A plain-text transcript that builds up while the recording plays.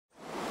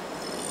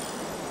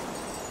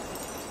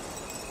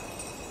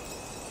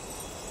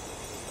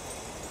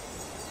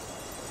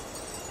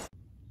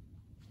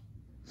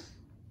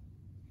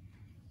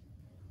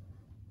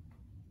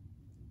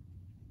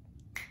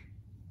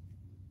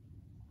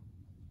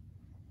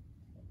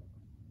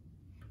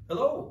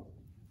Hello,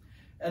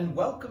 and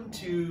welcome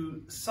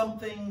to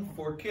Something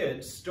for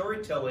Kids,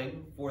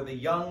 storytelling for the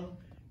young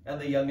and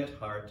the young at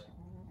heart.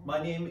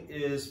 My name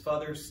is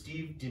Father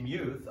Steve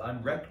Demuth.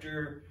 I'm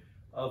rector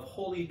of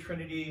Holy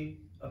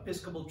Trinity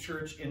Episcopal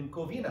Church in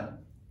Covina,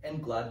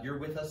 and glad you're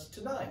with us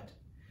tonight.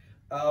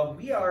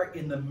 We are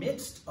in the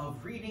midst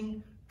of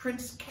reading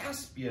Prince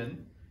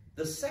Caspian,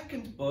 the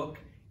second book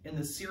in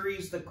the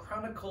series, The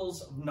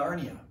Chronicles of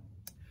Narnia.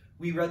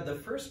 We read the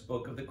first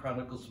book of the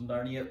Chronicles of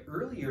Narnia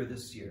earlier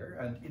this year,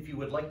 and if you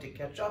would like to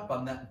catch up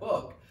on that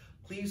book,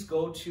 please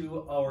go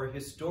to our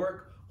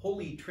historic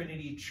Holy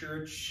Trinity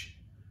Church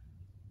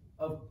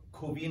of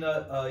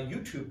Covina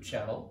YouTube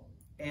channel,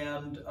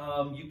 and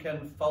you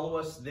can follow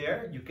us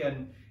there. You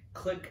can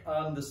click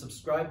on the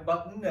subscribe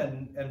button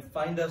and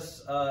find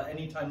us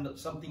anytime that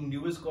something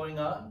new is going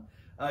on.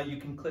 You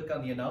can click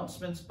on the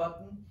announcements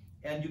button,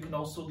 and you can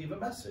also leave a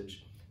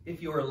message.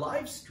 If you are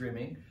live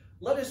streaming,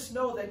 let us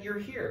know that you're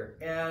here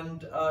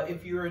and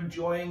if you're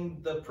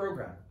enjoying the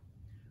program.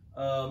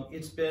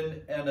 It's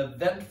been an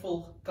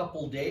eventful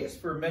couple days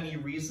for many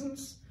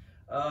reasons,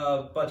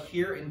 but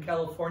here in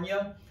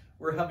California,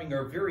 we're having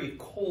a very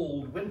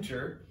cold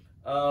winter.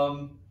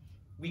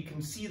 We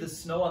can see the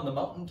snow on the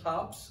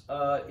mountaintops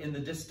in the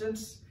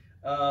distance,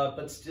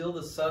 but still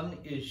the sun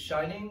is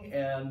shining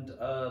and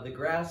the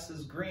grass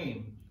is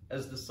green,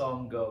 as the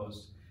song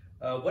goes.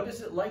 What is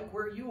it like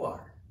where you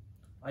are?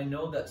 I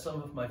know that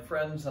some of my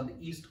friends on the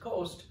East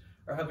Coast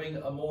are having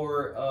a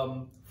more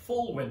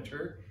full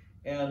winter,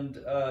 and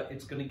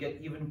it's going to get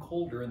even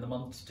colder in the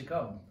months to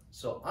come.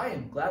 So I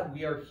am glad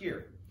we are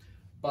here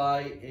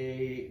by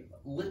a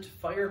lit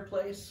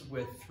fireplace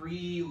with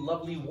 3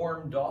 lovely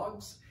warm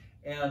dogs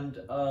and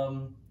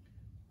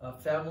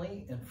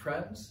family and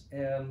friends,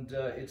 and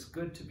it's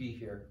good to be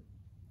here.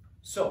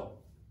 So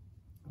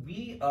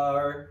we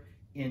are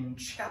in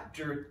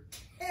chapter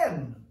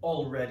 10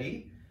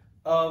 already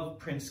of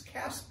Prince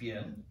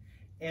Caspian,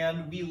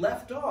 and we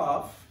left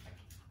off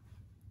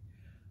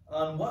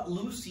on what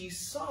Lucy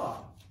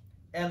saw.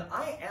 And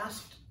I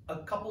asked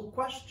a couple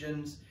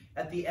questions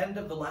at the end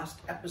of the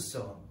last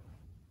episode.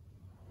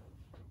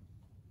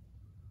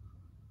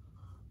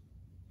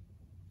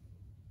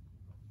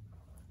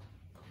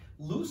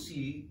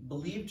 Lucy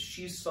believed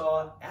she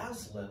saw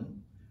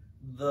Aslan,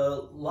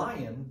 the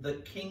lion, the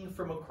king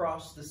from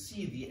across the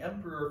sea, the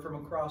emperor from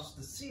across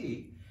the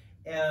sea,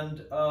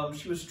 and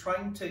she was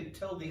trying to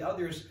tell the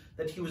others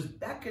that he was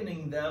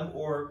beckoning them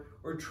or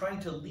trying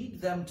to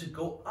lead them to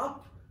go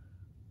up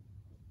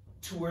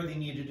to where they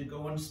needed to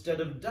go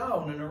instead of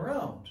down and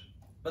around.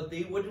 But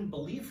they wouldn't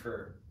believe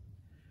her.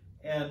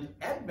 And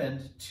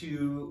Edmund,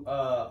 to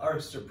our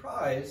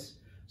surprise,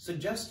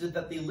 suggested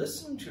that they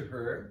listen to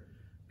her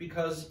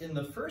because in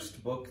the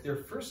first book, their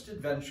first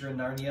adventure in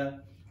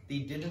Narnia, they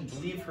didn't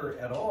believe her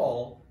at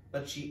all,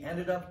 but she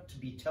ended up to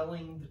be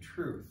telling the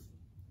truth.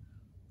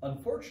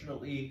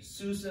 Unfortunately,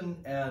 Susan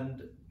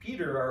and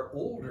Peter are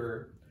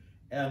older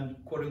and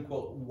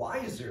quote-unquote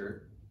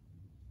wiser,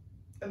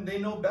 and they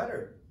know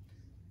better.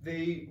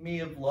 They may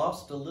have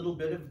lost a little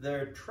bit of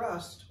their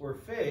trust or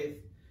faith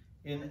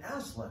in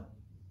Aslan.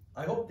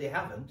 I hope they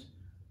haven't,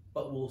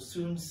 but we'll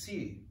soon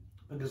see,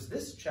 because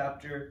this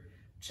chapter,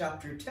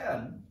 chapter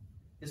 10,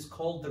 is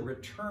called The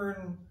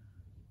Return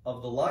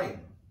of the Lion.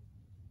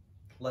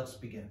 Let's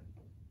begin.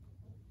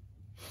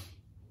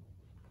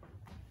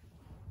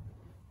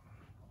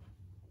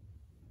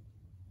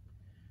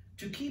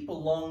 To keep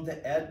along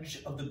the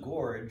edge of the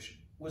gorge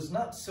was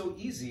not so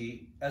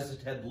easy as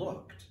it had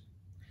looked.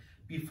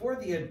 Before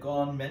they had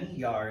gone many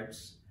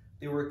yards,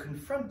 they were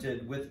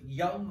confronted with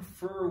young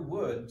fir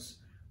woods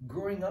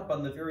growing up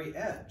on the very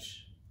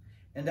edge.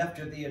 And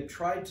after they had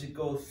tried to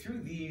go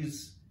through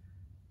these,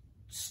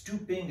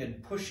 stooping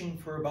and pushing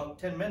for about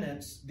 10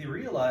 minutes, they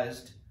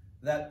realized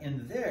that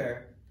in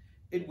there,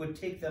 it would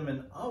take them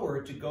an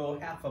hour to go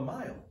half a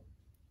mile.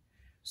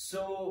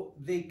 So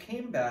they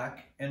came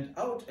back and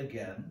out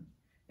again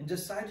and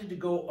decided to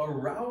go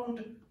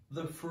around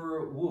the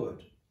fir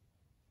wood.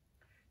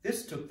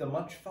 This took them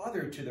much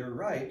farther to their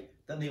right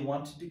than they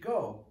wanted to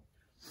go,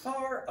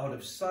 far out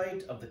of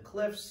sight of the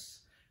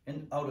cliffs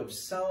and out of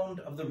sound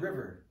of the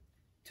river,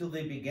 till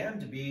they began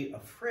to be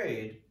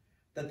afraid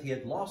that they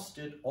had lost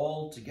it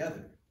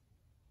altogether.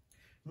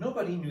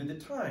 Nobody knew the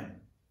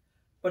time,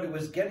 but it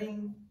was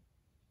getting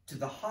to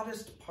the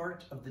hottest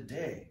part of the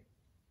day.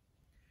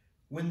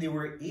 When they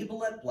were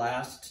able at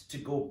last to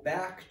go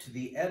back to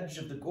the edge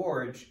of the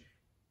gorge,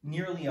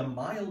 nearly a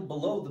mile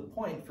below the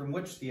point from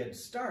which they had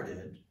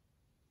started,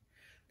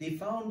 they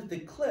found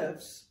the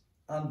cliffs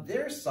on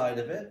their side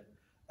of it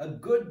a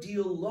good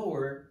deal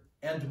lower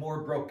and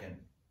more broken.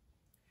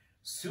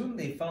 Soon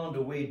they found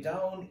a way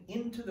down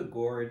into the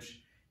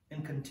gorge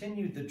and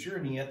continued the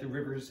journey at the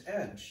river's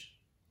edge.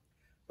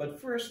 But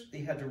first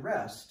they had to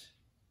rest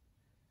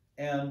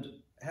and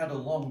had a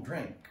long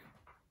drink.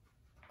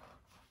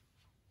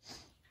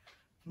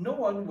 No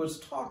one was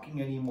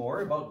talking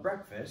anymore about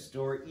breakfast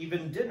or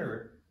even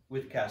dinner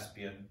with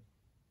Caspian.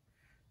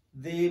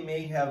 They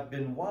may have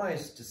been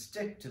wise to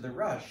stick to the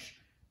rush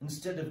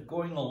instead of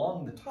going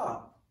along the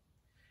top,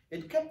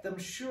 It kept them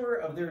sure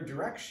of their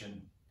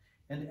direction,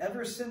 and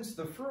ever since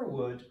the fir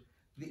wood,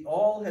 they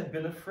all had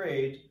been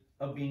afraid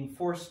of being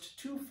forced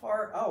too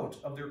far out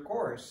of their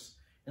course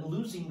and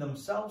losing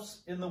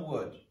themselves in the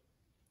wood.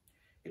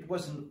 It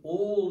was an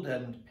old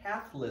and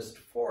pathless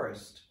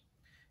forest,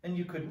 and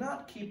you could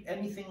not keep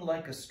anything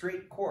like a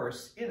straight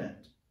course in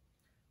it.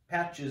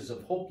 Patches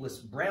of hopeless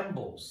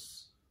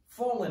brambles,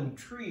 fallen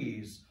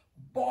trees,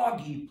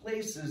 boggy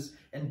places,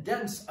 and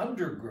dense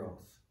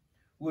undergrowth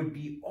would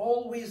be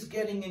always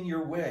getting in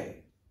your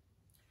way.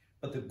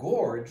 But the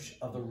gorge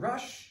of the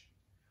Rush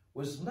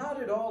was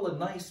not at all a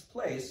nice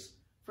place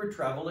for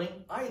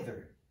traveling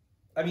either.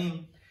 I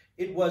mean,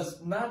 it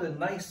was not a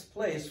nice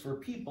place for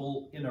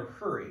people in a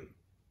hurry.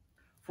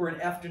 For an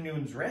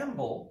afternoon's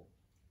ramble,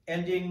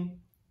 ending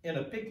in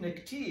a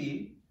picnic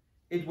tea,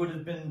 it would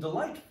have been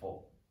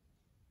delightful.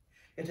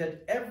 It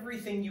had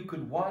everything you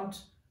could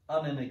want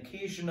on an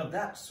occasion of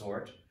that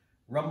sort: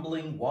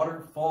 rumbling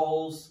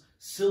waterfalls,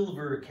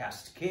 silver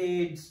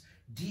cascades,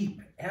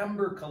 deep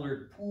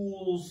amber-colored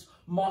pools,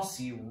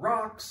 mossy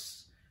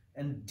rocks,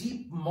 and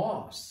deep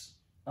moss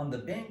on the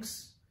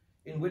banks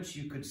in which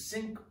you could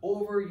sink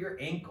over your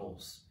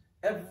ankles,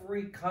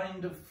 every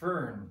kind of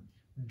fern,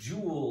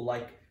 jewel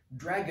like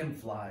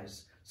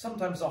dragonflies,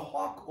 sometimes a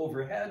hawk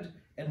overhead,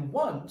 and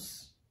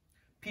once,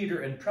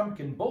 Peter and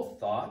Trumpkin both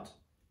thought,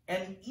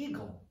 an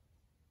eagle.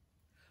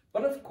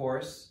 But of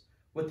course,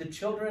 what the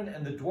children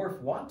and the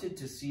dwarf wanted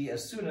to see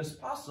as soon as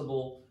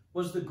possible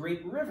was the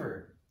great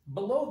river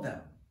below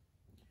them,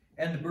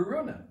 and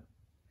Baruna,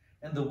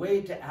 and the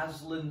way to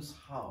Aslan's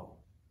How.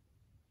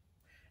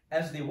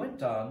 As they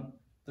went on,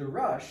 the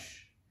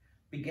Rush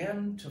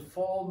began to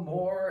fall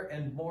more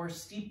and more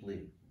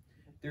steeply.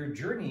 Their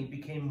journey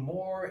became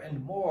more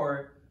and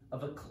more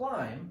of a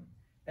climb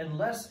and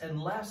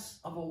less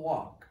of a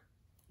walk.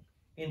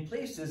 In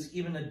places,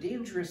 even a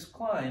dangerous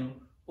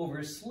climb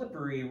over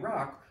slippery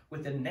rock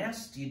with a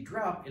nasty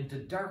drop into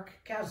dark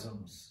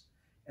chasms,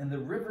 and the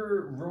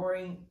river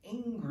roaring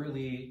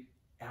angrily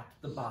at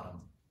the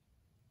bottom.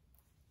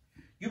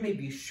 You may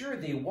be sure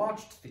they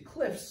watched the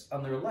cliffs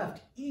on their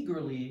left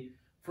eagerly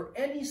for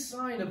any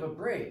sign of a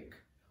break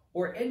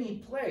or any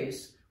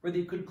place where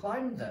they could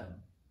climb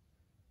them.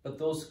 But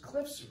those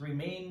cliffs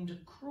remained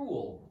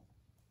cruel.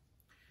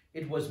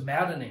 It was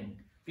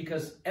maddening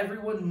because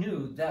everyone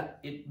knew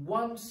that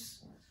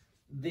once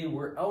they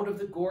were out of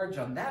the gorge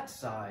on that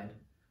side,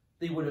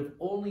 they would have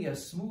only a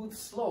smooth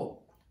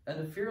slope and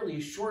a fairly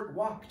short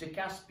walk to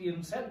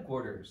Caspian's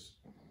headquarters.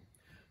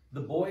 The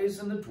boys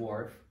and the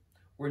dwarf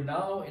were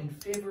now in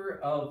favor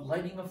of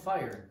lighting a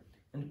fire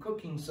and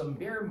cooking some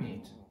bear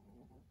meat.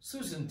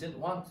 Susan didn't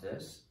want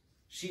this.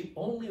 She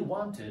only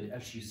wanted,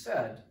 as she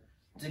said,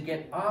 to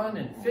get on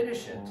and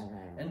finish it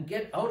and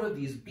get out of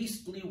these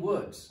beastly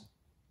woods.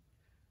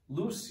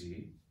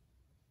 Lucy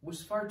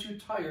was far too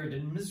tired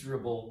and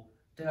miserable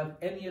to have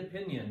any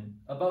opinion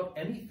about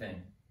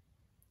anything.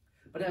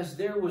 But as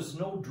there was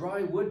no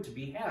dry wood to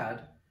be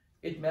had,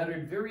 it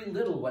mattered very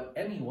little what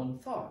anyone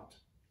thought.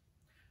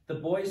 The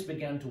boys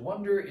began to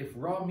wonder if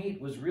raw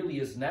meat was really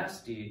as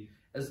nasty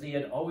as they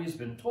had always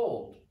been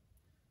told.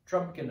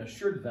 Trumpkin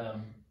assured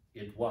them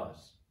it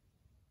was.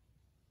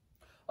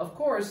 Of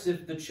course,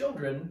 if the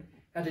children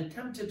had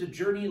attempted a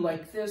journey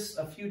like this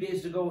a few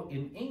days ago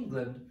in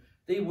England,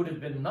 they would have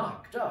been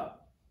knocked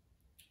up.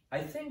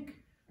 I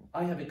think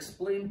I have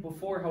explained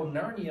before how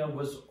Narnia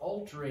was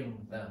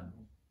altering them.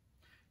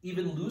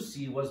 Even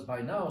Lucy was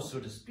by now, so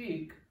to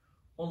speak,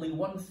 only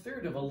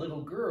 1/3 of a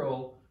little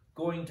girl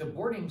going to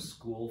boarding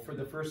school for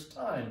the first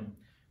time,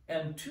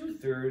 and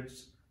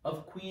 2/3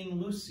 of Queen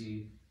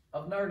Lucy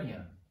of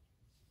Narnia.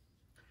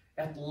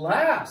 "At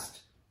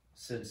last,"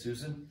 said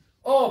Susan.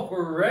 "Oh,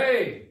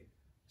 hooray,"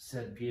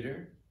 said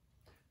Peter.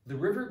 The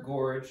river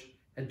gorge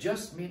had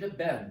just made a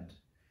bend,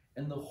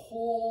 and the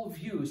whole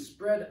view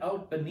spread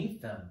out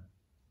beneath them.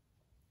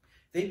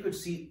 They could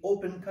see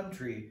open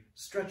country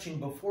stretching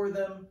before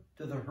them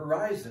to the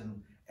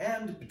horizon,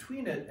 and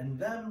between it and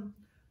them,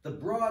 the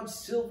broad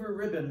silver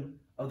ribbon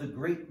of the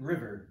great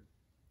river.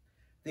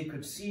 They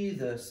could see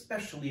the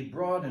specially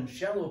broad and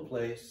shallow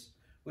place,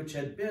 which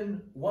had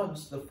been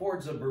once the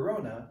fords of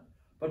Verona,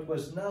 but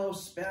was now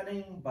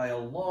spanning by a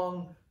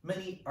long,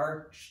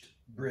 many-arched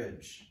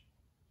bridge.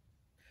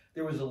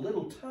 There was a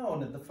little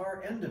town at the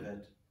far end of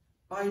it.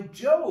 "By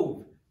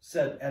Jove,"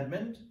 said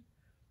Edmund,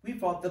 "we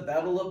fought the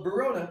Battle of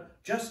Verona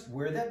just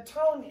where that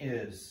town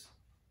is."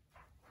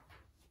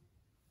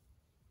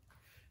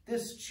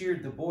 This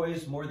cheered the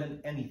boys more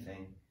than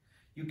anything.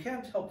 You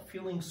can't help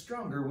feeling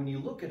stronger when you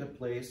look at a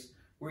place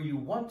where you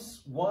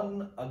once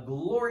won a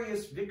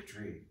glorious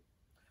victory,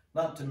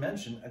 not to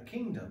mention a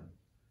kingdom,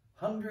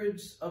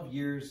 hundreds of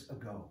years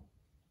ago.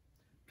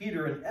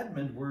 Peter and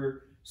Edmund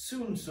were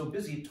soon so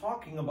busy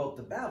talking about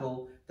the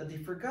battle that they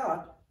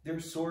forgot their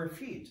sore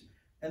feet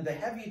and the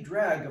heavy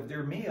drag of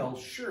their mail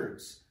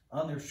shirts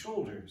on their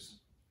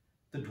shoulders.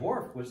 The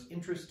dwarf was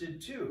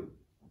interested too.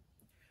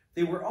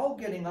 They were all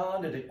getting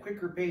on at a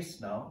quicker pace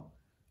now.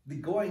 The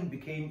going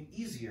became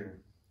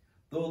easier.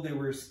 Though there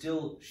were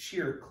still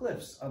sheer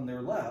cliffs on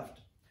their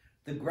left,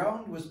 The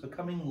ground was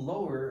becoming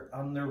lower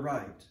on their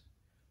right.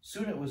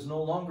 Soon it was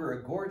no longer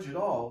a gorge at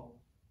all,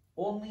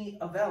 only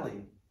a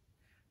valley.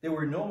 There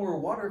were no more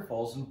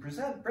waterfalls, and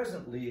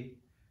presently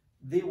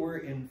they were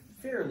in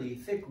fairly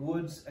thick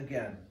woods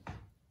again.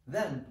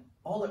 Then,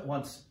 all at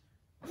once,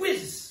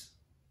 whiz!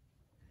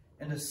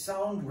 And a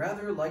sound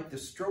rather like the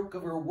stroke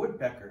of a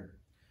woodpecker.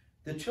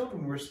 The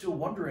children were still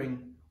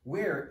wondering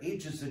where,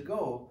 ages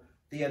ago,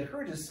 they had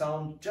heard a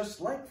sound just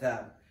like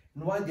that,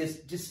 and why they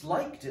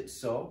disliked it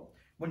so,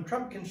 when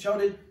Trumpkin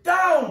shouted,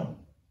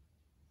 "Down!"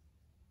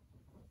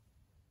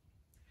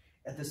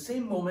 At the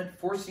same moment,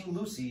 forcing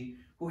Lucy,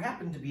 who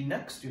happened to be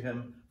next to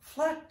him,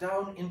 flat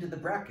down into the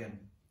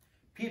bracken.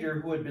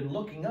 Peter, who had been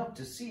looking up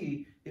to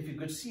see if he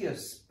could see a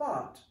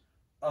spot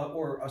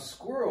or a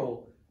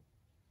squirrel,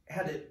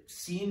 had it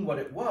seen what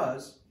it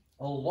was,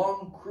 a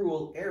long,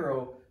 cruel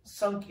arrow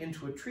sunk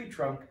into a tree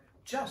trunk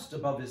just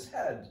above his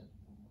head.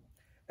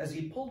 As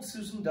he pulled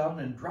Susan down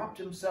and dropped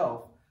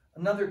himself,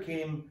 another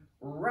came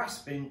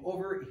rasping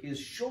over his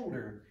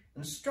shoulder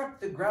and struck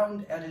the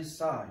ground at his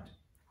side.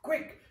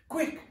 "Quick,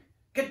 quick,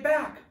 get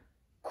back!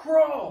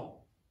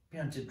 Crawl!"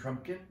 panted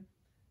Trumpkin.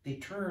 They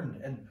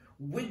turned and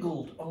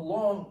wiggled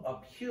along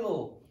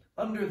uphill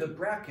under the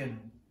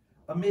bracken,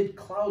 amid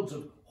clouds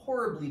of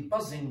horribly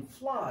buzzing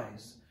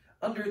flies.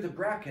 Under the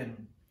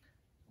bracken,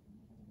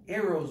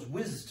 arrows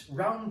whizzed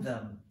round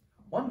them.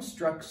 One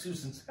struck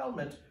Susan's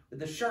helmet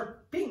with a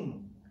sharp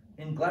ping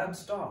and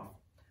glanced off.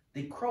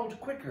 They crawled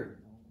quicker.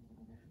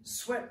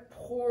 Sweat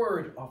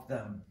poured off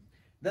them.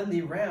 Then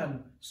they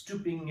ran,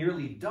 stooping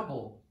nearly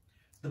double.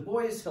 The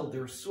boys held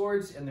their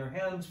swords in their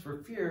hands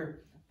for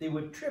fear they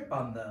would trip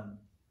on them.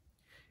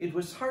 It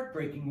was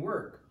heartbreaking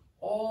work,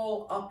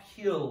 all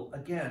uphill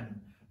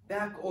again,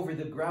 back over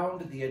the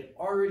ground they had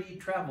already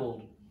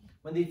traveled.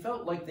 When they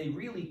felt like they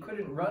really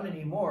couldn't run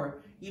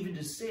anymore, even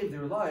to save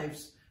their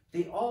lives,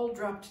 they all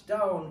dropped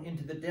down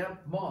into the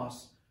damp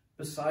moss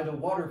beside a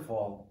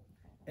waterfall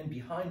and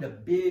behind a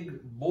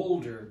big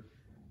boulder,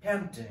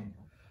 panting.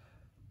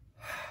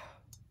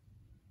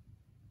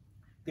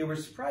 They were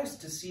surprised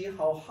to see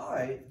how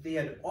high they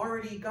had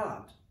already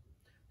got.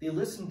 They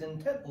listened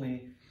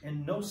intently,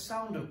 and no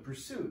sound of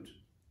pursuit.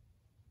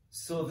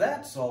 "So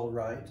that's all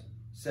right,"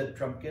 said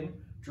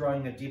Trumpkin,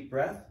 drawing a deep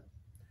breath.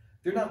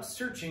 "They're not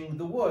searching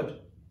the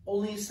wood,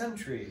 only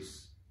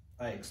sentries,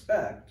 I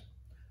expect.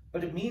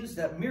 But it means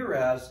that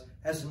Miraz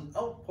has an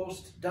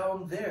outpost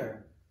down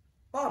there.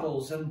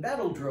 Bottles and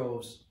battle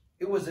droves.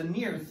 It was a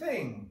near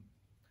thing.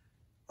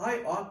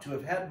 I ought to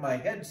have had my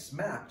head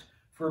smacked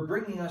for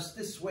bringing us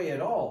this way at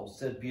all,"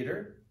 said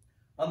Peter.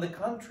 "On the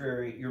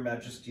contrary, your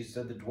majesty,"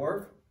 said the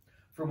dwarf.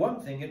 "For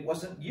one thing, it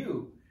wasn't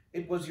you.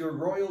 It was your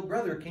royal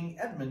brother, King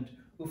Edmund,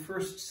 who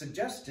first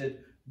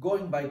suggested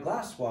going by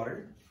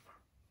Glasswater."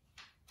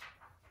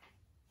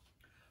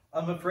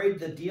 "I'm afraid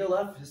the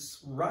DLF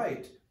is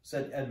right,"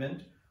 said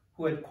Edmund,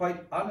 who had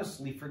quite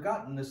honestly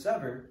forgotten this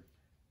ever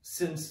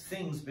since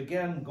things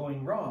began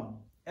going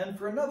wrong. "And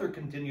for another,"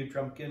 continued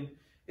Trumpkin,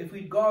 "if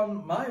we'd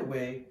gone my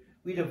way,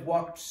 we'd have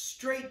walked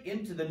straight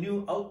into the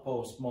new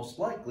outpost, most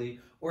likely,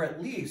 or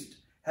at least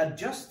had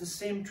just the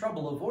same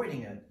trouble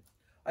avoiding it.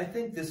 I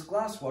think this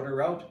Glasswater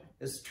route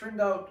has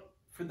turned out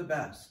for the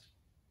best."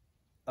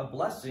 "A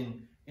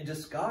blessing in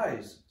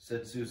disguise,"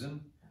 said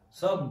Susan.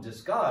 "Some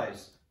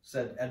disguise,"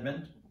 said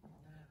Edmund.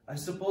 "I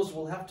suppose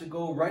we'll have to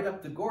go right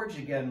up the gorge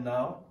again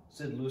now,"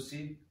 said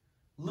Lucy.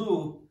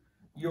 "Lou,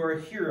 you're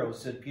a hero,"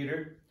 said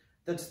Peter.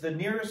 "That's the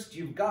nearest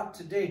you've got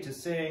today to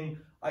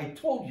saying, 'I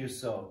told you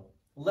so.'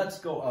 Let's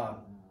go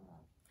on."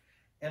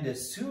 "And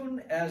as soon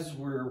as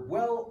we're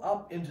well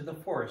up into the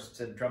forest,"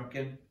 said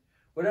Trumpkin,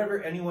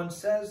 "whatever anyone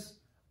says,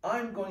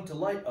 I'm going to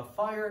light a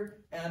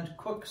fire and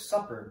cook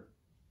supper.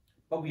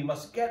 But we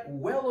must get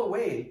well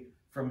away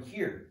from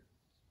here."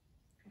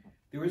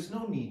 There is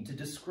no need to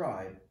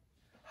describe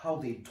how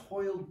they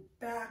toiled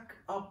back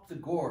up the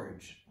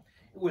gorge.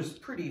 It was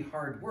pretty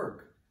hard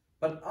work,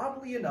 but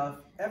oddly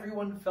enough,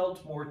 everyone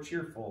felt more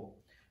cheerful.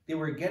 They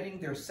were getting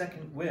their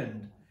second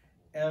wind,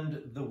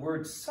 and the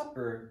word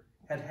supper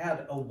had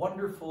had a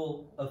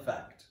wonderful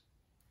effect.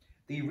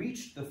 They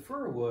reached the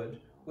fir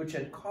wood, which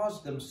had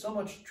caused them so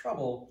much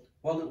trouble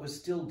while it was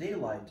still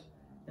daylight,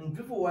 and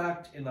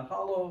bivouacked in a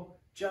hollow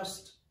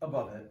just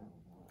above it.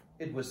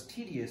 It was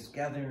tedious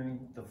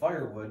gathering the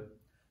firewood,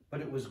 but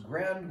it was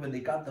grand when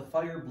they got the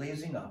fire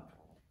blazing up,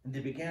 and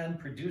they began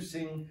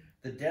producing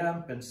the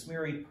damp and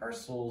smeary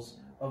parcels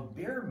of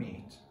bear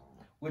meat,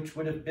 which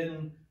would have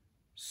been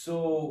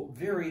so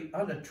very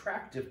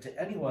unattractive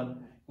to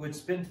anyone who had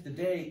spent the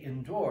day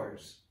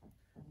indoors.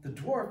 The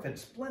dwarf had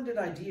splendid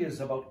ideas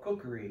about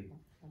cookery.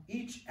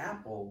 Each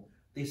apple,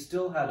 they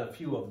still had a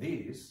few of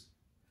these,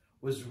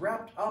 was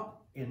wrapped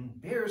up in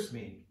bear's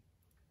meat,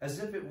 as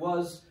if it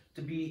was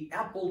to be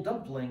apple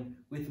dumpling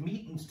with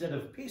meat instead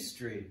of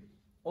pastry,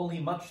 only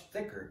much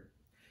thicker,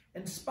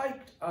 and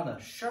spiked on a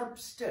sharp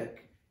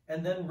stick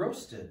and then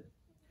roasted.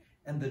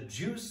 And the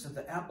juice of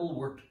the apple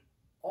worked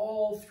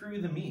all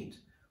through the meat,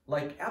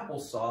 like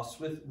applesauce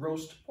with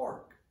roast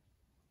pork.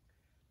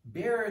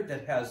 Bear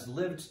that has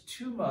lived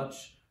too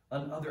much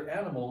on other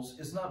animals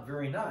is not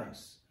very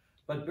nice,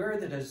 but bear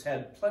that has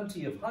had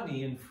plenty of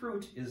honey and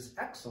fruit is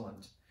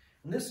excellent,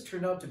 and this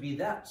turned out to be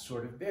that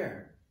sort of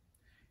bear.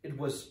 It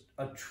was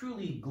a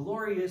truly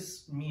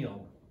glorious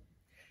meal.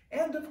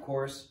 And of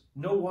course,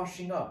 no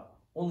washing up,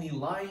 only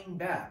lying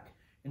back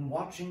and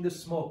watching the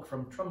smoke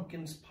from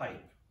Trumpkin's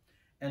pipe,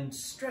 and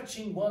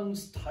stretching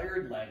one's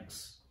tired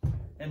legs,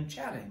 and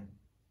chatting.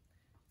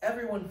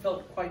 Everyone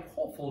felt quite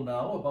hopeful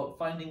now about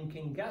finding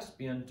King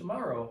Caspian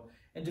tomorrow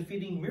and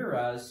defeating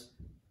Miraz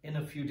in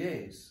a few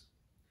days.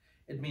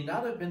 It may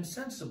not have been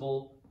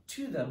sensible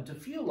to them to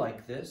feel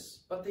like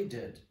this, but they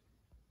did.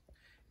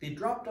 They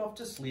dropped off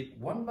to sleep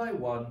one by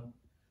one,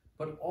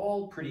 but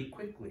all pretty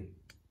quickly.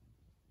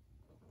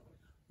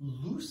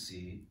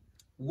 Lucy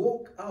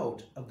woke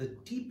out of the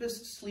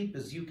deepest sleep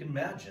as you can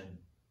imagine,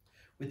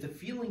 with the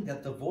feeling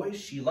that the voice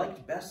she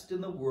liked best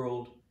in the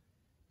world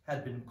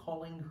had been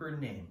calling her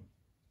name.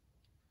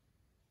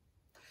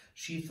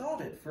 She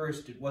thought at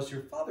first it was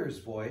her father's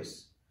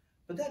voice,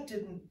 but that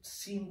didn't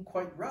seem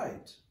quite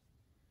right.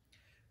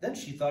 Then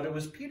she thought it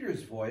was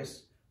Peter's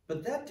voice,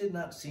 but that did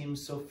not seem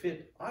so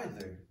fit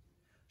either.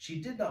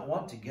 She did not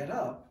want to get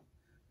up,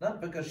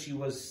 not because she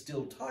was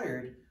still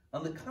tired.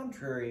 On the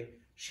contrary,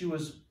 she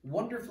was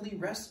wonderfully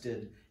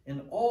rested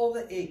and all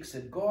the aches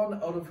had gone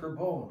out of her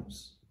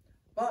bones,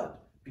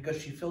 but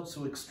because she felt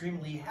so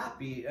extremely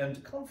happy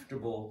and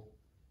comfortable.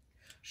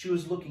 She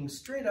was looking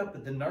straight up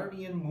at the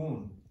Narnian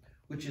moon,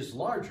 which is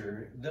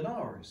larger than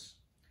ours,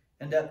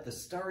 and at the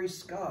starry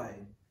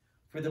sky,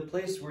 for the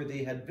place where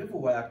they had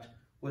bivouacked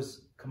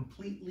was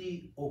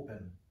completely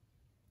open.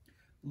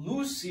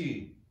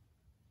 "Lucy!"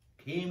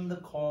 came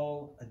the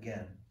call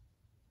again.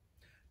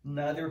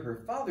 Neither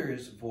her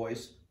father's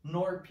voice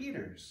nor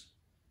Peter's.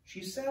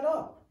 She sat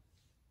up,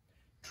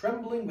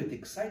 trembling with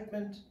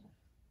excitement,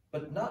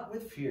 but not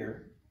with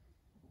fear.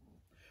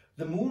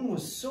 The moon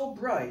was so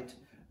bright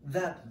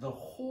that the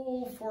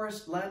whole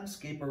forest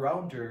landscape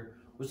around her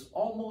was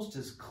almost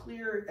as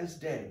clear as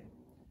day,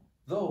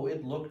 though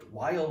it looked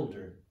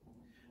wilder.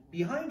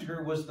 Behind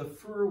her was the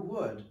fir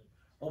wood,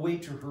 away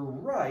to her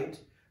right,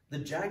 the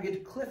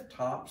jagged cliff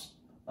tops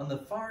on the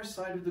far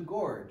side of the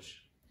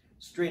gorge.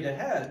 Straight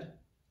ahead,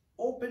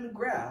 open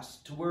grass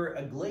to where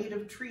a glade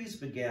of trees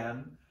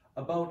began,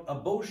 about a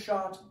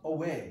bowshot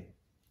away.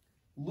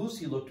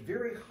 Lucy looked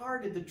very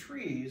hard at the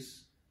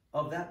trees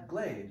of that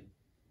glade.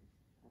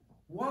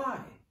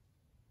 "Why?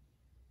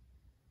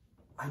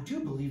 I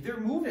do believe they're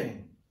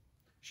moving,"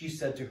 she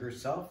said to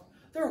herself.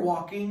 "They're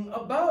walking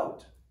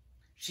about."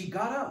 She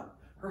got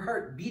up, her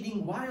heart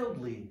beating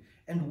wildly,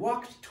 and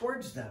walked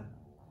towards them.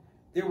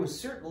 There was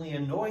certainly a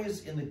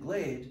noise in the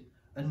glade,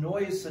 a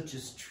noise such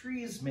as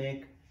trees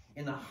make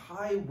in a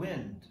high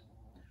wind,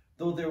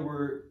 though there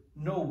were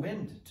no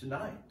wind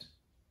tonight.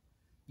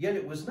 Yet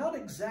it was not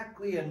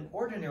exactly an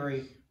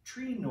ordinary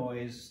tree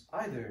noise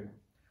either.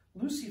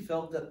 Lucy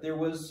felt that there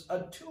was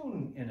a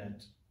tune in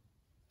it,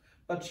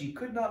 but she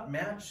could not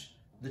match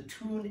the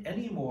tune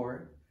any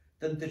more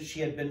than that she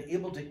had been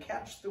able to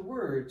catch the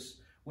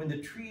words when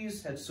the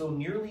trees had so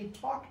nearly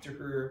talked to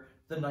her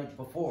the night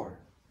before.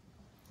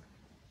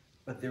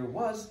 But there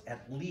was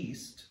at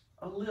least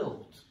a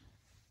lilt.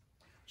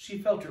 She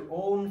felt her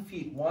own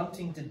feet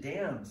wanting to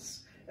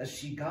dance as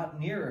she got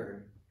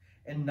nearer,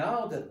 and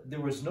now that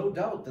there was no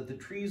doubt that the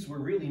trees were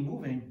really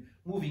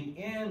moving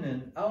in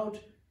and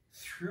out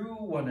through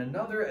one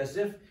another as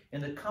if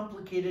in a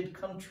complicated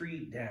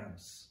country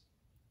dance.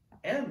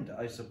 And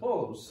I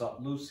suppose,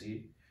 thought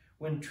Lucy,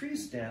 when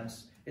trees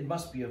dance, it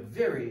must be a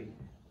very,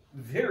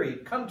 very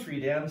country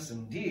dance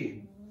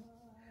indeed.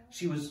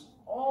 She was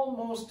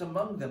almost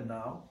among them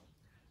now.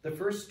 The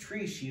first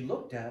tree she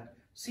looked at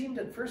seemed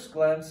at first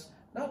glance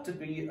not to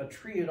be a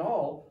tree at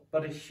all,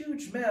 but a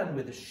huge man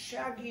with a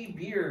shaggy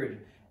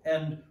beard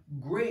and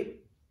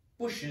great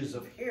bushes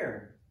of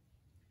hair.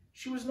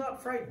 She was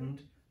not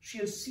frightened. She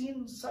had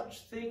seen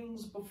such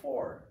things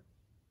before.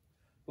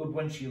 But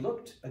when she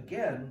looked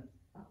again,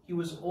 he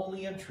was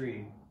only a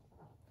tree,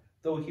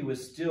 though he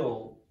was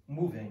still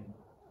moving.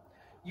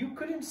 You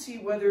couldn't see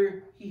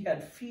whether he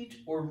had feet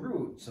or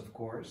roots, of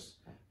course,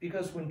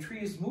 because when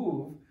trees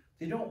move,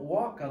 they don't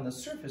walk on the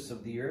surface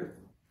of the earth.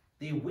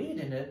 They wade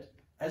in it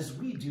as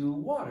we do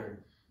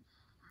water.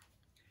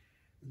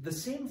 The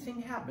same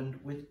thing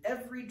happened with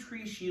every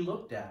tree she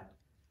looked at.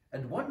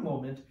 At one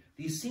moment,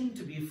 they seemed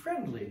to be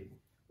friendly,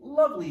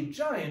 lovely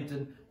giant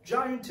and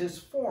giantess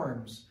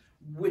forms,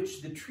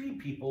 which the tree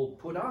people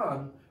put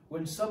on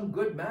when some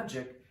good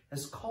magic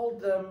has called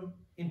them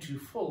into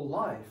full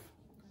life.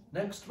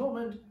 Next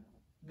moment,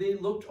 they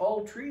looked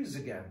all trees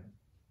again.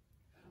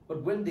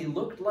 But when they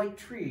looked like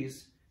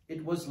trees,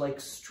 it was like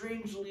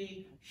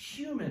strangely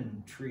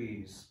human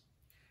trees.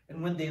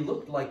 And when they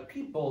looked like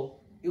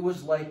people, it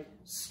was like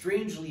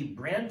strangely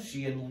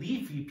branchy and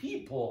leafy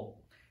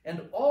people.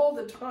 And all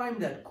the time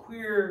that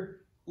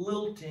queer,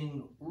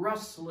 lilting,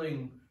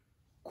 rustling,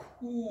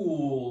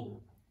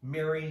 cool,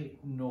 merry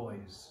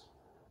noise.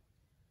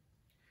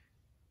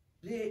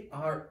 "They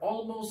are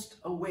almost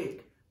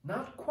awake."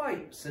 "Not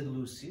quite," said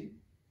Lucy.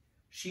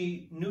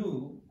 She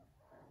knew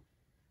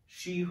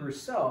She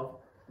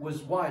herself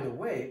was wide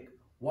awake,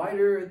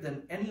 wider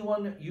than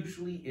anyone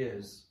usually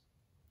is.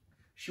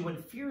 She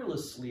went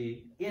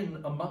fearlessly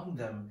in among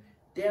them,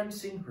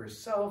 dancing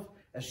herself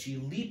as she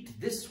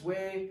leaped this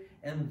way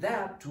and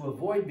that to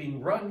avoid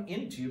being run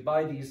into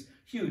by these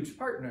huge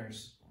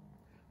partners.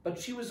 But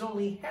she was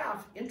only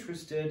half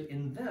interested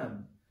in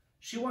them.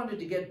 She wanted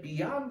to get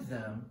beyond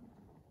them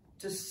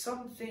to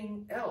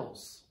something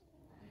else.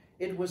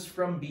 It was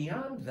from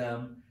beyond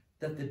them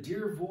that the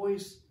dear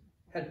voice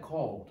had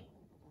called.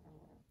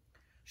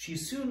 She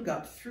soon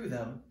got through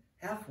them,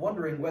 half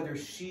wondering whether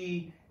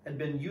she had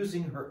been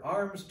using her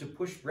arms to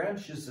push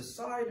branches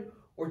aside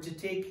or to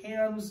take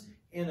hands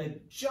in a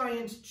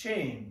giant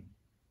chain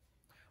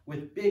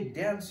with big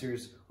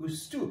dancers who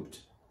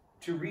stooped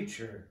to reach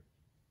her.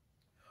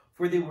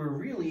 For they were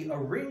really a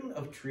ring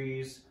of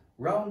trees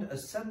round a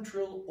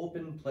central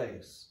open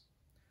place.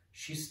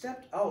 She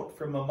stepped out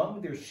from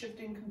among their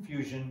shifting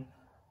confusion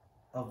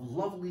of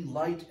lovely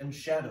light and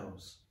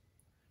shadows.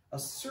 A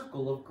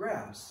circle of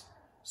grass,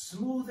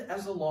 smooth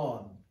as a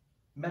lawn,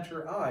 met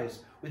her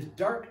eyes, with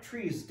dark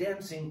trees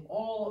dancing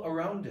all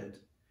around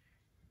it.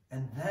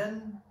 And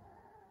then,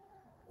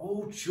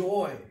 oh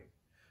joy,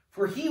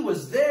 for he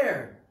was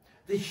there,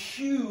 the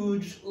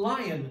huge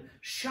lion,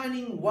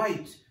 shining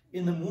white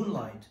in the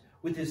moonlight,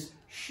 with his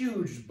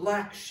huge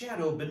black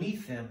shadow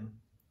beneath him.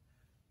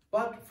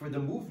 But for the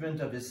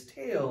movement of his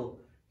tail,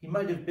 he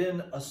might have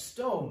been a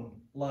stone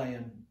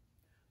lion.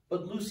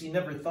 But Lucy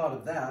never thought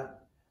of that.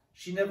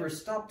 She never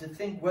stopped to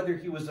think whether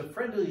he was a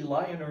friendly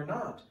lion or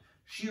not.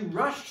 She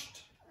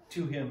rushed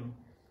to him.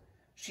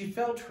 She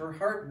felt her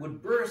heart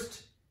would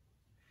burst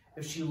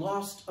if she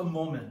lost a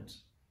moment.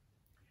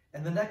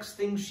 And the next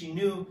thing she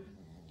knew,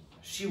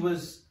 she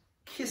was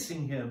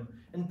kissing him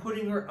and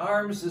putting her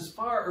arms as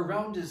far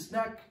around his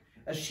neck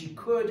as she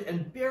could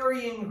and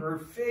burying her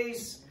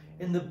face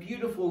in the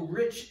beautiful,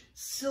 rich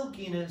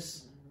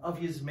silkiness of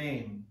his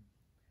mane.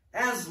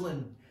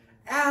 Aslan,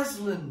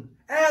 Aslan,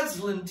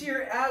 Aslan,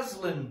 dear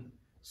Aslan,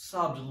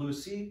 sobbed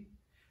Lucy.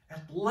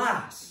 At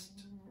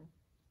last!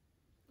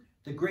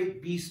 The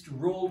great beast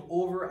rolled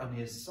over on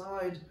his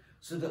side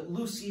so that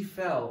Lucy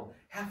fell,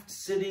 half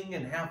sitting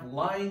and half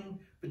lying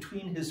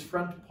between his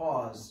front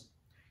paws.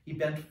 He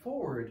bent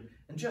forward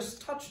and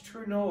just touched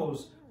her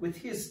nose with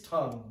his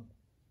tongue.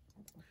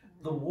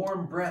 The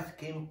warm breath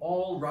came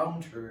all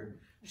round her.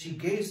 She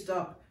gazed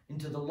up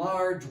into the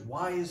large,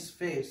 wise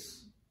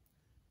face.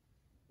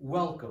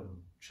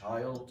 "Welcome,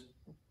 child,"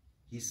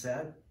 he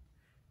said.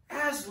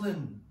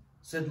 "Aslan,"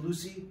 said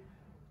Lucy,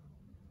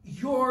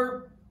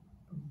 "you're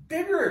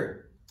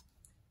bigger."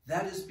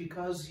 "That is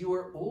because you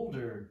are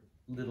older,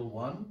 little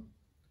one,"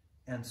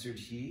 answered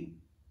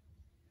he.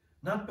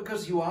 "Not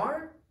because you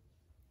are?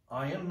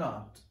 I am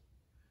not.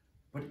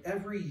 But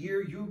every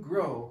year you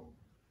grow,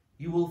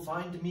 you will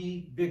find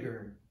me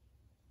bigger."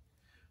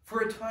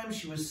 For a time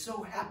she was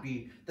so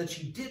happy that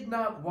she did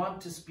not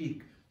want to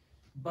speak,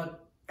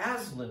 but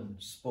Aslan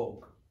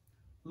spoke.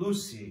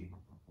 "Lucy,"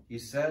 he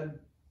said,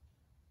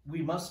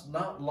 "we must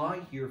not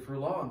lie here for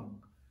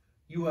long.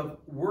 You have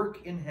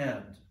work in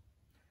hand,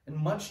 and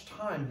much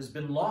time has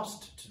been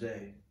lost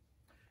today."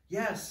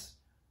 "Yes,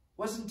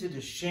 wasn't it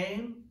a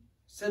shame?"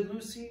 said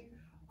Lucy.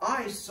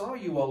 "I saw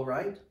you all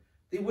right.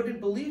 They wouldn't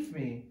believe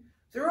me.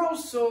 They're all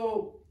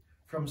so..."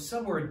 From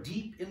somewhere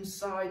deep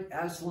inside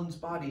Aslan's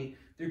body,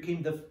 there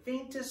came the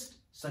faintest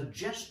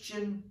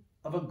suggestion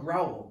of a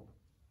growl.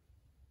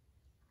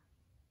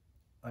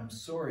 "I'm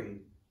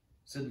sorry,"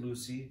 said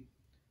Lucy,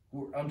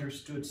 who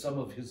understood some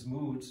of his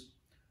moods.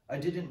 "I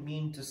didn't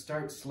mean to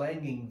start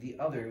slanging the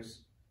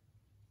others,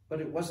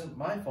 but it wasn't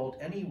my fault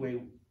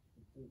anyway,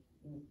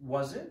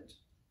 was it?"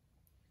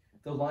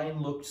 The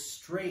lion looked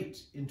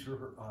straight into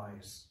her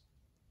eyes.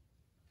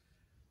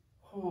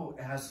 "Oh,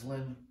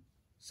 Aslan,"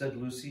 said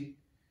Lucy,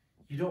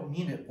 "you don't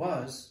mean it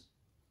was.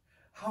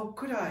 How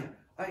could I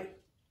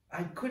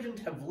couldn't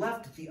have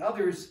left the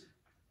others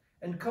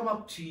and come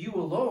up to you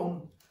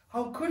alone.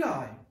 How could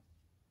I?"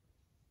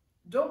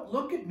 "Don't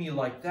look at me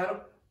like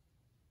that."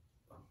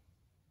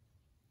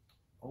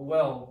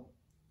 "Well,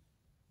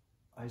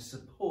 I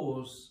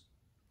suppose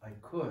I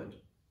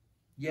could.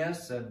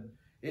 Yes, and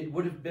it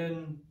would have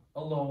been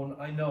alone,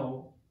 I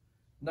know.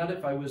 Not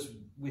if I was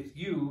with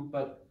you,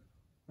 but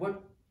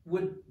what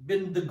would have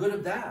been the good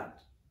of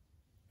that?"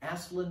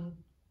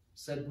 Aslan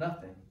said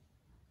nothing.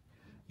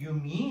 "You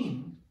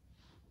mean,"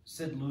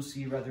 said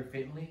Lucy rather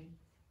faintly,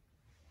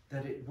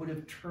 "that it would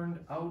have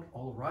turned out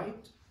all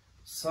right,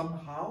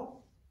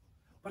 somehow?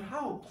 But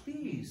how,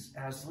 please,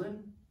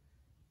 Aslan?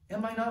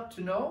 Am I not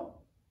to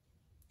know?"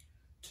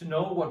 "To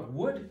know what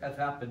would have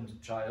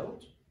happened,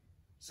 child,"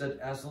 said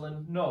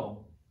Aslan,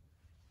 "no.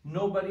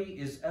 Nobody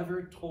is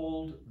ever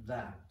told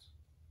that."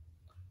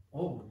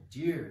 "Oh,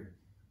 dear,"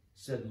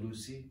 said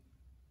Lucy.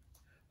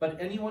 "But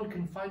anyone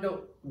can find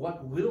out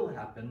what will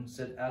happen,"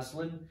 said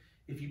Aslan,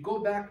 "if you go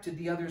back to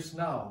the others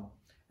now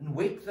and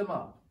wake them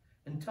up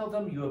and tell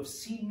them you have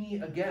seen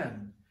me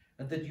again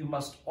and that you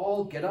must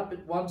all get up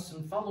at once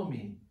and follow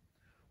me.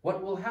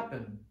 What will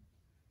happen?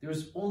 There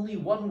is only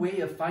one way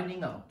of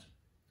finding out.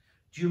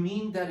 Do you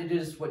mean that it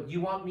is what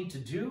you want me to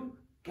do?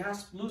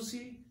 Gasped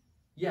Lucy.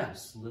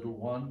 Yes, little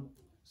one,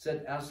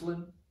 said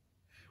Aslan.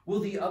 Will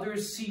the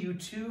others see you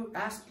too?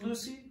 Asked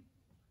Lucy.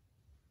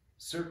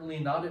 Certainly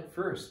not at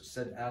first,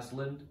 said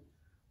Aslan.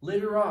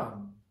 Later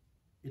on.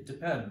 It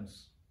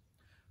depends.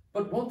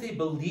 But won't they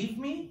believe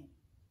me?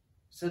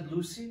 Said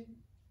Lucy.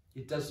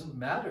 It doesn't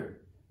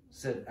matter,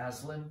 said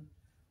Aslan.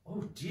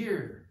 Oh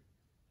dear,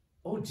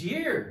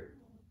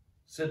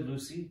 said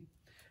Lucy.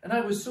 And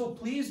I was so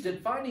pleased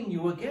at finding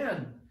you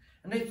again,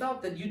 and I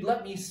thought that you'd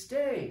let me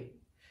stay.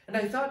 And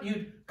I thought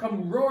you'd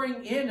come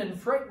roaring in and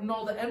frighten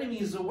all the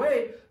enemies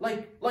away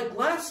like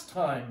last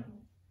time.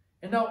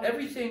 And now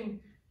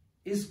everything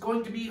is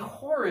going to be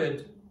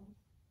horrid.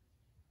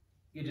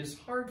 It is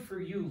hard for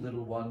you,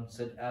 little one,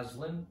 said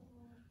Aslan,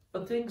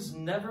 but things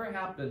never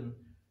happen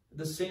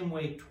the same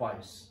way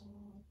twice.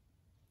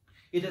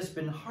 It has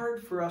been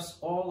hard for us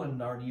all in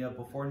Narnia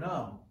before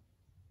now.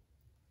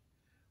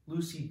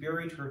 Lucy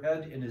buried her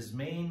head in his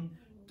mane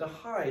to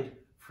hide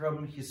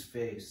from his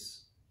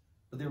face.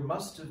 But there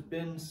must have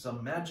been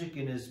some magic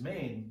in his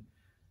mane.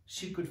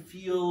 She could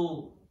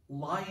feel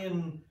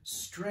lion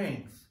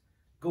strength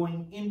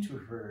going into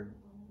her.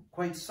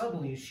 Quite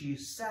suddenly, she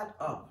sat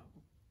up.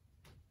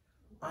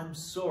 I'm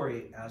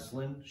sorry,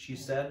 Aslan, she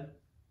said.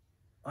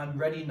 I'm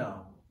ready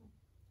now.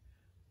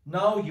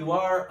 Now you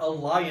are a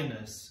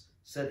lioness,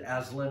 said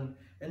Aslan,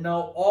 and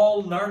now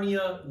all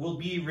Narnia will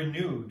be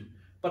renewed.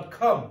 But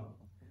come,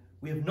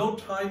 we have no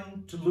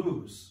time to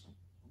lose.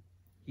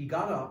 He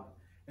got up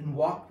and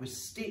walked with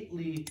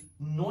stately,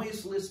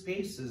 noiseless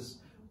paces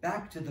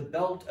back to the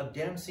belt of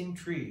dancing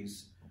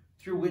trees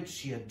through which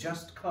she had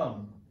just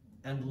come,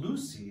 and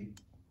Lucy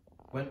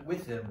went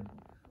with him,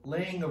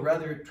 laying a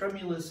rather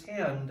tremulous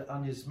hand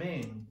on his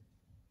mane.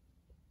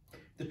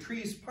 The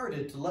trees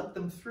parted to let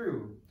them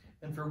through,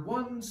 and for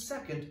 1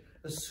 second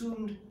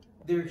assumed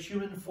their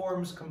human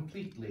forms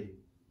completely.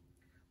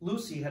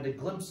 Lucy had a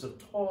glimpse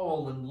of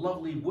tall and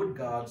lovely wood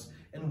gods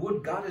and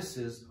wood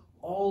goddesses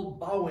all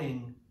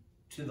bowing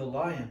to the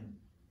lion.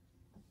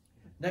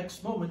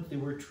 Next moment they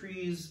were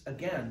trees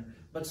again,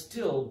 but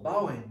still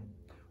bowing,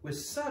 with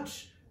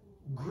such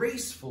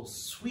graceful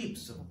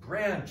sweeps of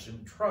branch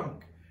and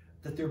trunk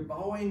that their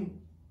bowing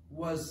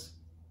was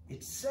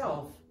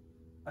itself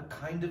a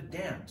kind of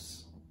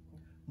dance.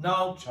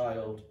 Now,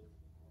 child,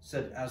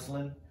 said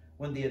Aslan,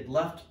 when they had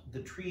left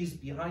the trees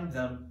behind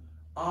them,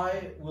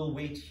 I will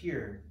wait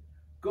here.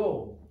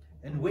 Go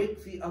and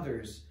wake the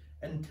others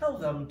and tell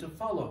them to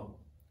follow.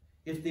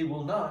 If they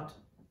will not,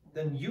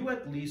 then you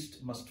at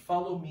least must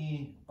follow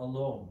me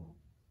alone.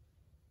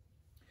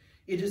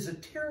 It is a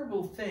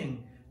terrible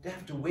thing to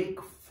have to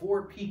wake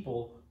 4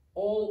 people,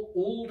 all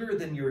older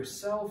than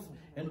yourself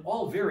and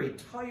all very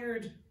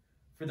tired,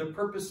 for the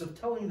purpose of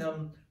telling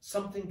them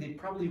something they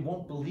probably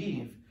won't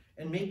believe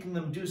and making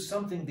them do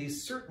something they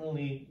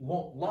certainly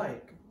won't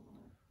like.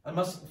 I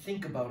mustn't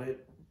think about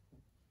it.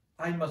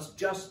 I must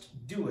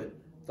just do it,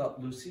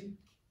 thought Lucy.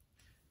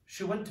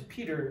 She went to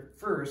Peter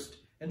first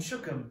and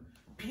shook him.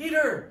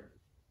 Peter,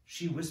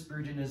 she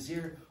whispered in his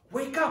ear,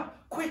 wake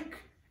up, quick!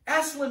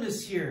 Aslan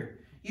is here.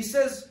 He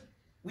says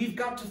we've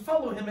got to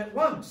follow him at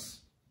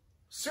once.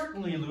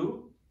 Certainly,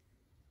 Lou.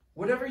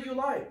 Whatever you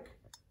like,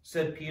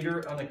 said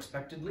Peter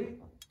unexpectedly.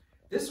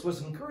 This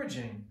was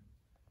encouraging,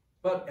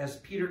 but as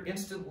Peter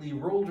instantly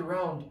rolled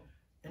around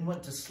and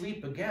went to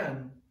sleep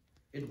again,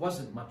 it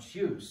wasn't much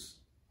use.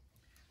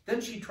 Then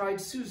she tried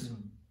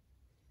Susan.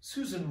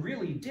 Susan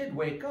really did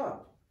wake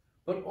up,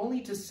 but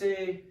only to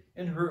say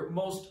in her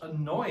most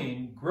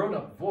annoying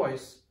grown-up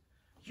voice,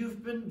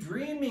 You've been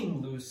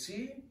dreaming,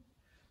 Lucy.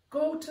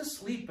 Go to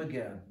sleep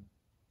again.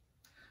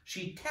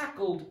 She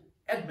tackled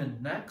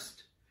Edmund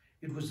next.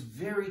 It was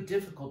very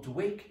difficult to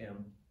wake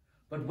him,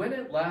 but when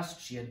at last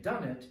she had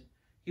done it,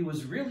 he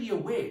was really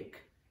awake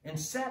and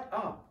sat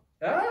up.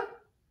 Huh?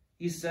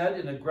 He said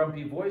in a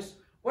grumpy voice.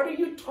 What are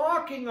you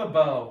talking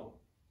about?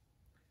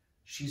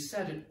 She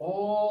said it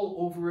all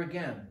over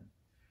again.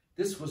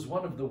 This was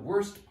one of the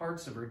worst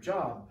parts of her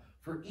job,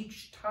 for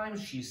each time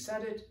she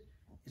said it,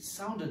 it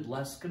sounded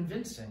less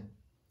convincing.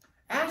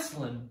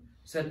 Aslan,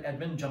 said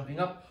Edmund, jumping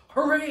up.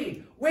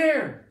 Hooray!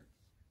 Where?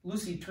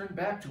 Lucy turned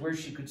back to where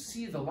she could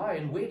see the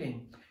lion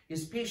waiting,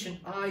 his patient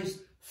eyes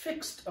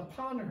fixed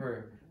upon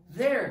her.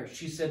 There,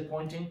 she said,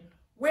 pointing.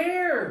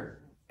 Where?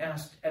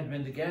 Asked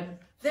Edmund again.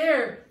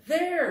 There,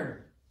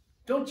 there!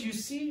 Don't you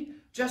see?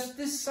 Just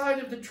this side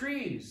of the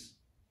trees.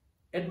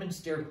 Edmund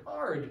stared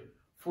hard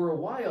for a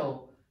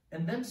while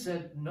and then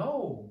said,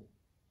 No,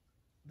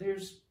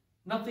 there's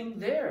nothing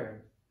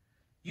there.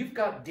 You've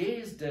got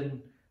dazed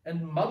and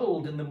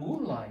muddled in the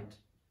moonlight.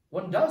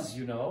 One does,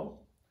 you know.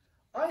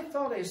 I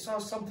thought I saw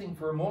something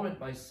for a moment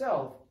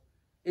myself.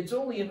 It's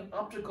only an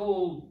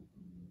optical,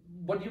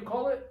 what do you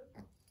call it?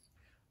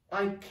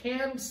 I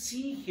can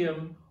see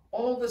him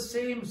all the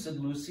same, said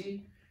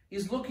Lucy.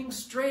 He's looking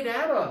straight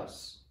at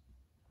us.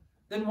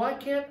 Then why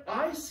can't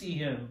I see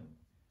him?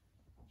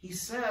 He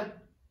said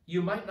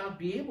you might not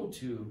be able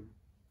to.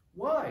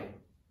 Why?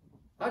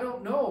 I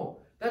don't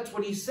know. That's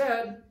what he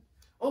said.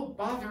 Oh,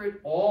 bother it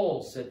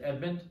all, said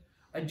Edmund.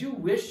 I do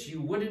wish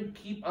you wouldn't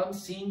keep on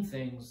seeing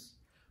things,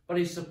 but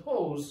I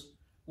suppose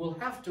we'll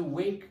have to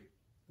wake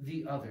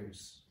the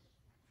others.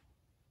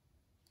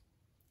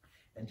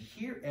 And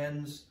here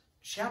ends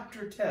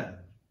chapter 10,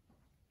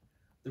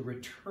 The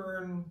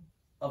Return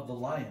of the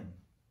Lion.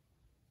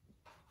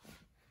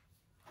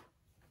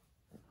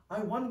 I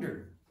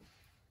wonder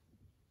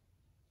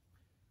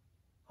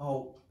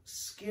how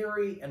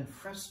scary and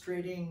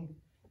frustrating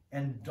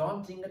and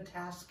daunting a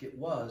task it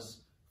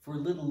was for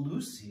little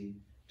Lucy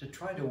to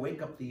try to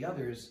wake up the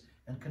others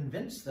and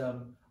convince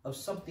them of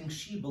something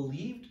she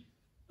believed,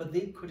 but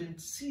they couldn't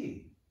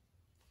see.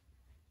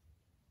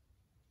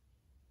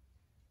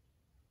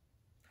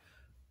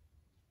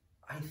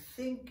 I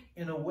think,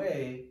 in a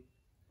way,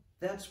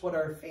 that's what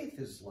our faith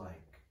is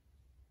like.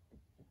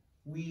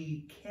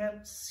 We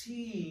can't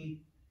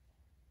see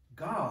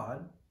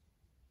God,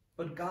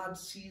 but God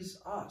sees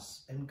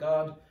us, and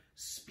God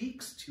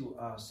speaks to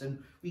us,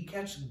 and we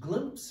catch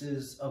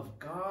glimpses of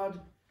God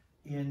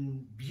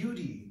in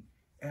beauty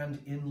and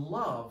in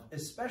love,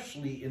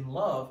 especially in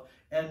love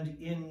and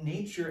in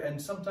nature,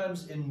 and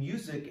sometimes in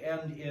music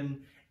and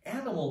in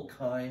animal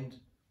kind.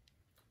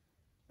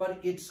 But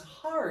it's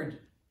hard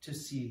to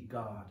see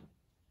God.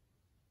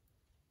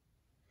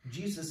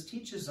 Jesus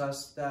teaches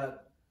us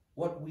that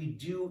what we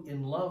do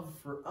in love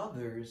for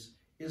others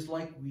is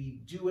like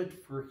we do it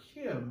for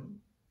Him,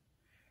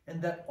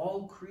 and that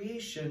all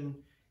creation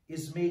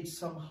is made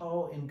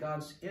somehow in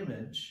God's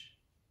image.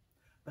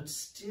 But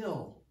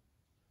still,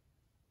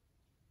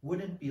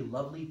 wouldn't it be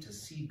lovely to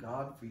see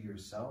God for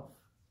yourself?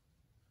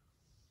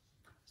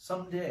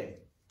 Someday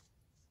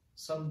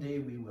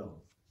we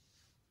will.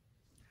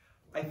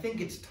 I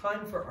think it's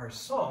time for our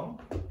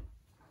song.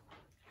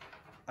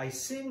 I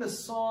sing a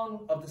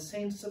song of the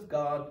saints of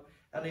God,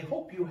 and I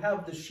hope you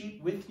have the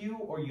sheet with you,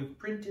 or you've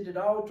printed it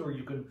out, or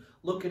you can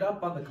look it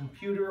up on the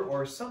computer,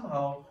 or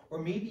somehow, or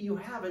maybe you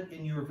have it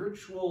in your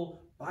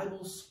virtual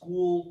Bible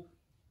school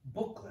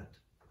booklet.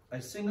 I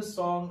sing a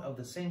song of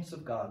the saints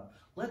of God.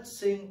 Let's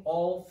sing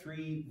all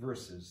 3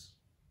 verses.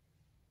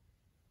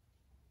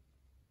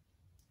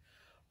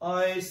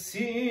 I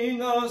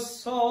sing a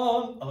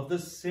song of the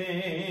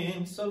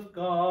saints of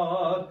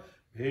God,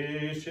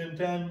 patient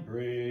and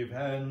brave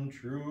and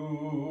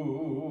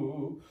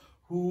true,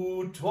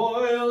 who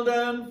toiled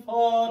and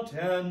fought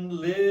and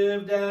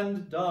lived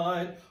and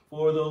died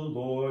for the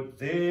Lord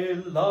they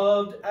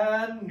loved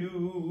and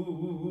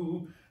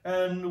knew.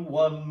 And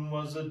one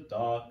was a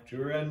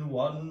doctor, and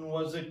one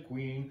was a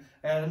queen,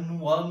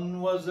 and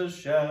one was a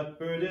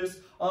shepherdess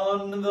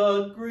on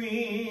the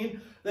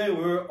green. They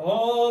were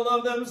all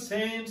of them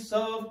saints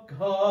of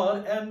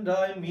God, and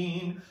I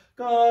mean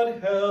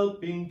God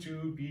helping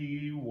to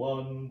be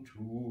one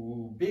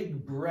too.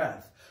 Big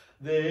breath.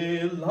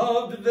 They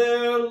loved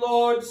their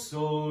Lord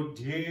so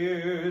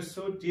dear,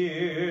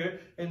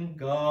 and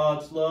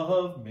God's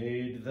love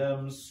made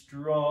them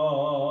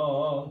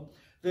strong.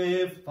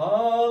 They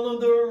followed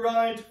the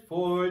right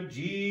for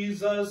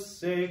Jesus'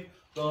 sake,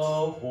 the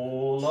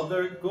whole of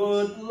their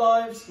good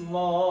lives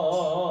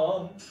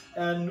long.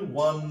 And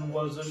one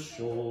was a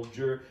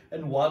soldier,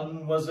 and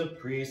one was a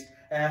priest,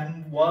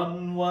 and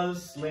one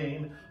was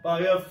slain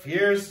by a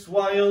fierce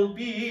wild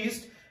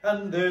beast.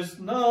 And there's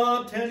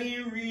not any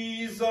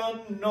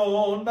reason,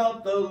 no,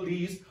 not the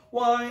least,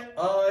 why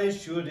I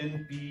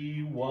shouldn't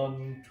be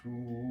one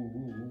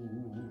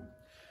too.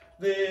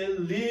 They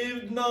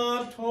lived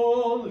not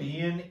only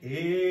in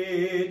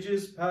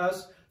ages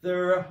past,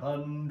 there are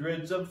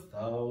hundreds of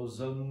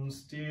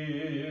thousands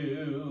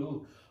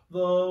still.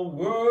 The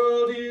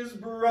world is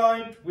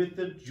bright with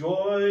the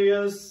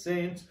joyous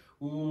saints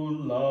who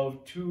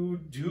love to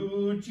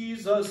do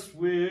Jesus'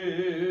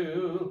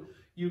 will.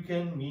 You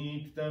can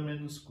meet them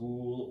in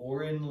school,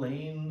 or in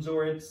lanes,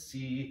 or at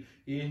sea,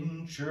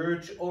 in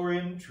church, or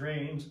in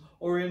trains,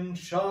 or in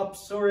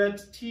shops, or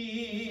at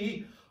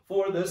tea.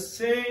 For the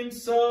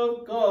saints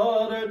of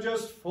God are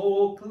just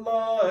folk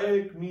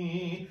like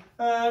me,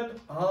 and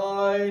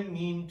I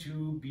mean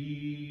to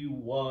be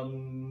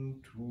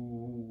one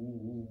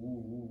too.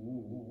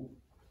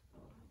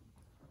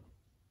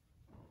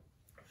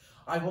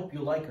 I hope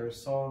you like our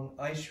song.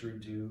 I sure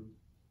do.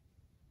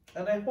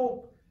 And I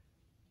hope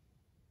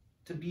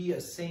to be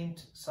a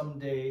saint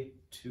someday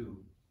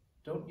too.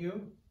 Don't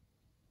you?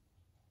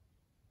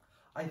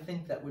 I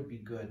think that would be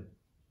good.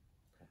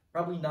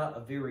 Probably not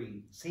a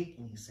very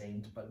saintly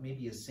saint, but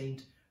maybe a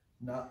saint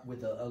not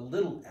with a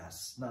little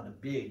s, not a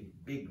big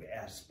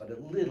S, but a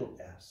little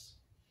s.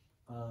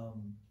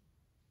 And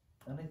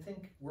I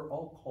think we're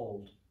all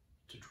called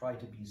to try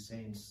to be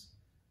saints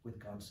with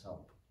God's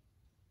help,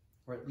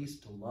 or at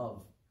least to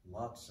love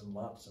lots and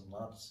lots and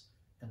lots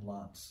and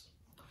lots.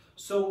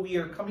 So we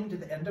are coming to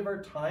the end of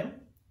our time,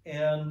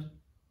 and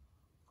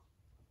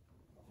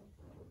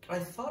I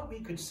thought we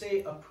could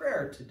say a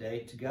prayer today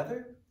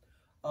together.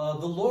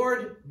 The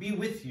Lord be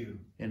with you.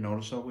 And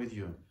also with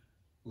you.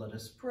 Let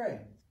us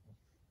pray.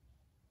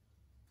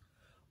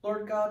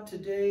 Lord God,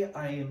 today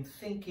I am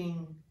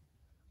thinking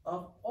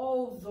of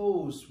all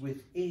those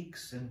with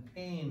aches and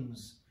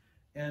pains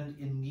and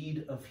in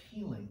need of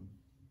healing.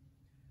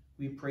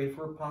 We pray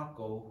for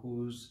Paco,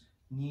 whose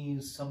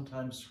knees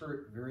sometimes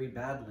hurt very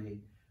badly,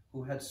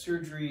 who had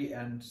surgery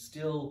and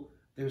still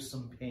there's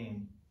some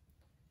pain.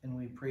 And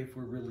we pray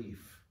for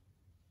relief.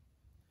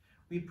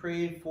 We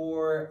pray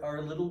for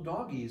our little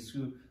doggies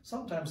who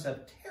sometimes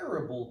have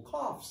terrible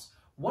coughs.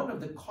 One of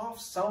the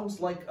coughs sounds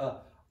like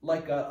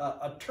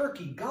a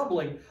turkey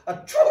gobbling,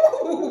 a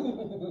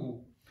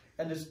choo!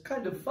 And it's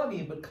kind of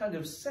funny, but kind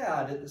of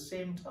sad at the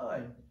same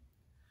time.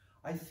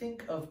 I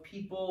think of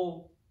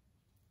people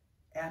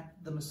at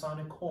the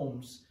Masonic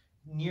homes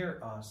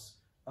near us,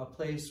 a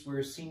place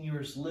where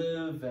seniors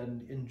live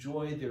and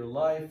enjoy their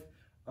life,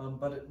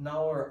 but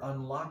now are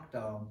on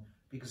lockdown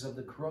because of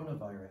the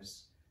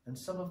coronavirus. And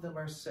some of them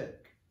are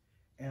sick,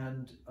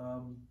 and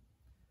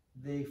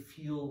they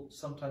feel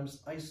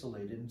sometimes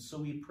isolated, and so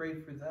we pray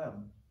for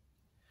them.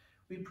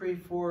 We pray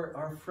for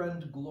our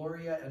friend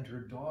Gloria and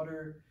her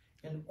daughter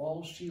and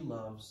all she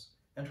loves,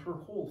 and her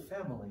whole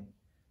family,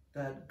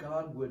 that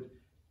God would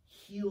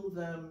heal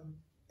them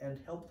and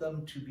help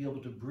them to be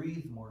able to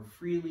breathe more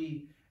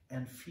freely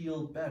and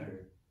feel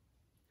better.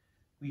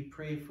 We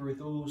pray for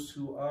those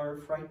who are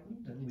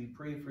frightened, and we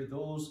pray for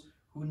those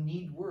who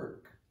need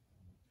work.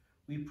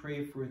 We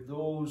pray for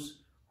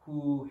those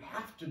who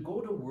have to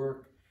go to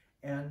work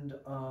and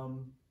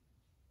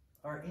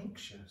are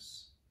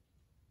anxious.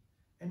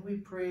 And we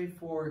pray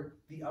for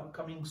the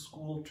upcoming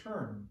school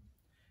term.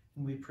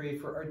 And we pray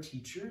for our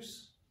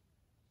teachers.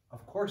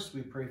 Of course,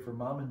 we pray for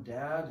mom and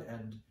dad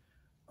and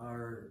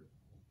our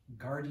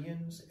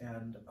guardians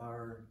and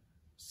our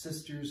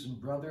sisters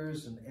and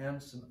brothers and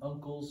aunts and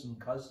uncles and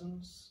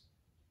cousins.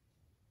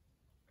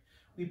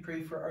 We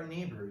pray for our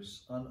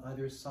neighbors on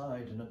either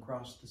side and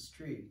across the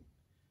street,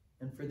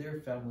 and for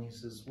their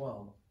families as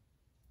well.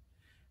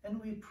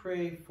 And we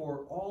pray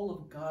for all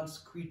of God's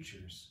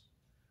creatures,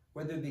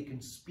 whether they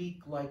can speak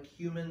like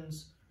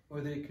humans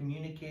or they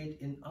communicate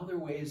in other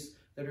ways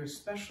that are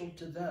special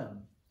to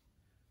them.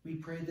 We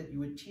pray that you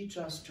would teach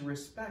us to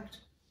respect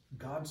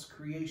God's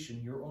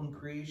creation, your own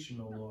creation,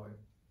 O Lord,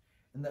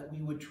 and that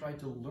we would try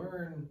to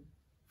learn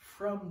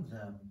from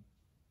them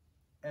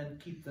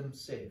and keep them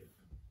safe.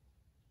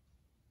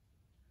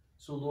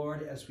 So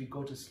Lord, as we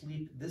go to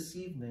sleep this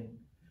evening,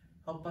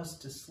 help us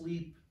to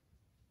sleep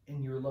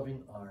in your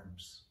loving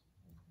arms.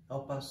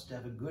 Help us to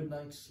have a good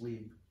night's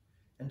sleep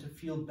and to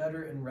feel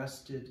better and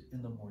rested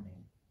in the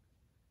morning.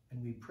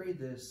 And we pray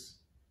this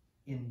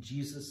in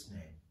Jesus'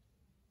 name.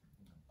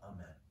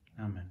 Amen.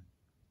 Amen.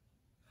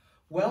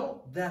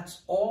 Well,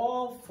 that's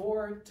all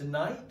for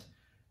tonight.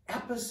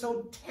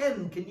 Episode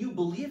 10, can you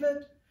believe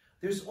it?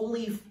 There's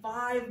only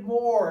 5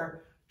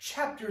 more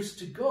chapters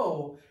to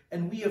go,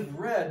 and we have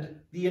read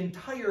the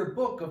entire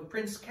book of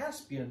Prince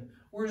Caspian.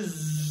 We're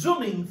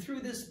zooming through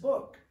this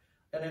book,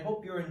 and I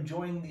hope you're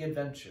enjoying the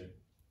adventure.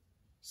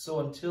 So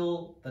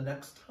until the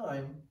next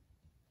time,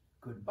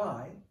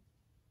 goodbye,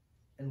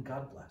 and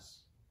God bless.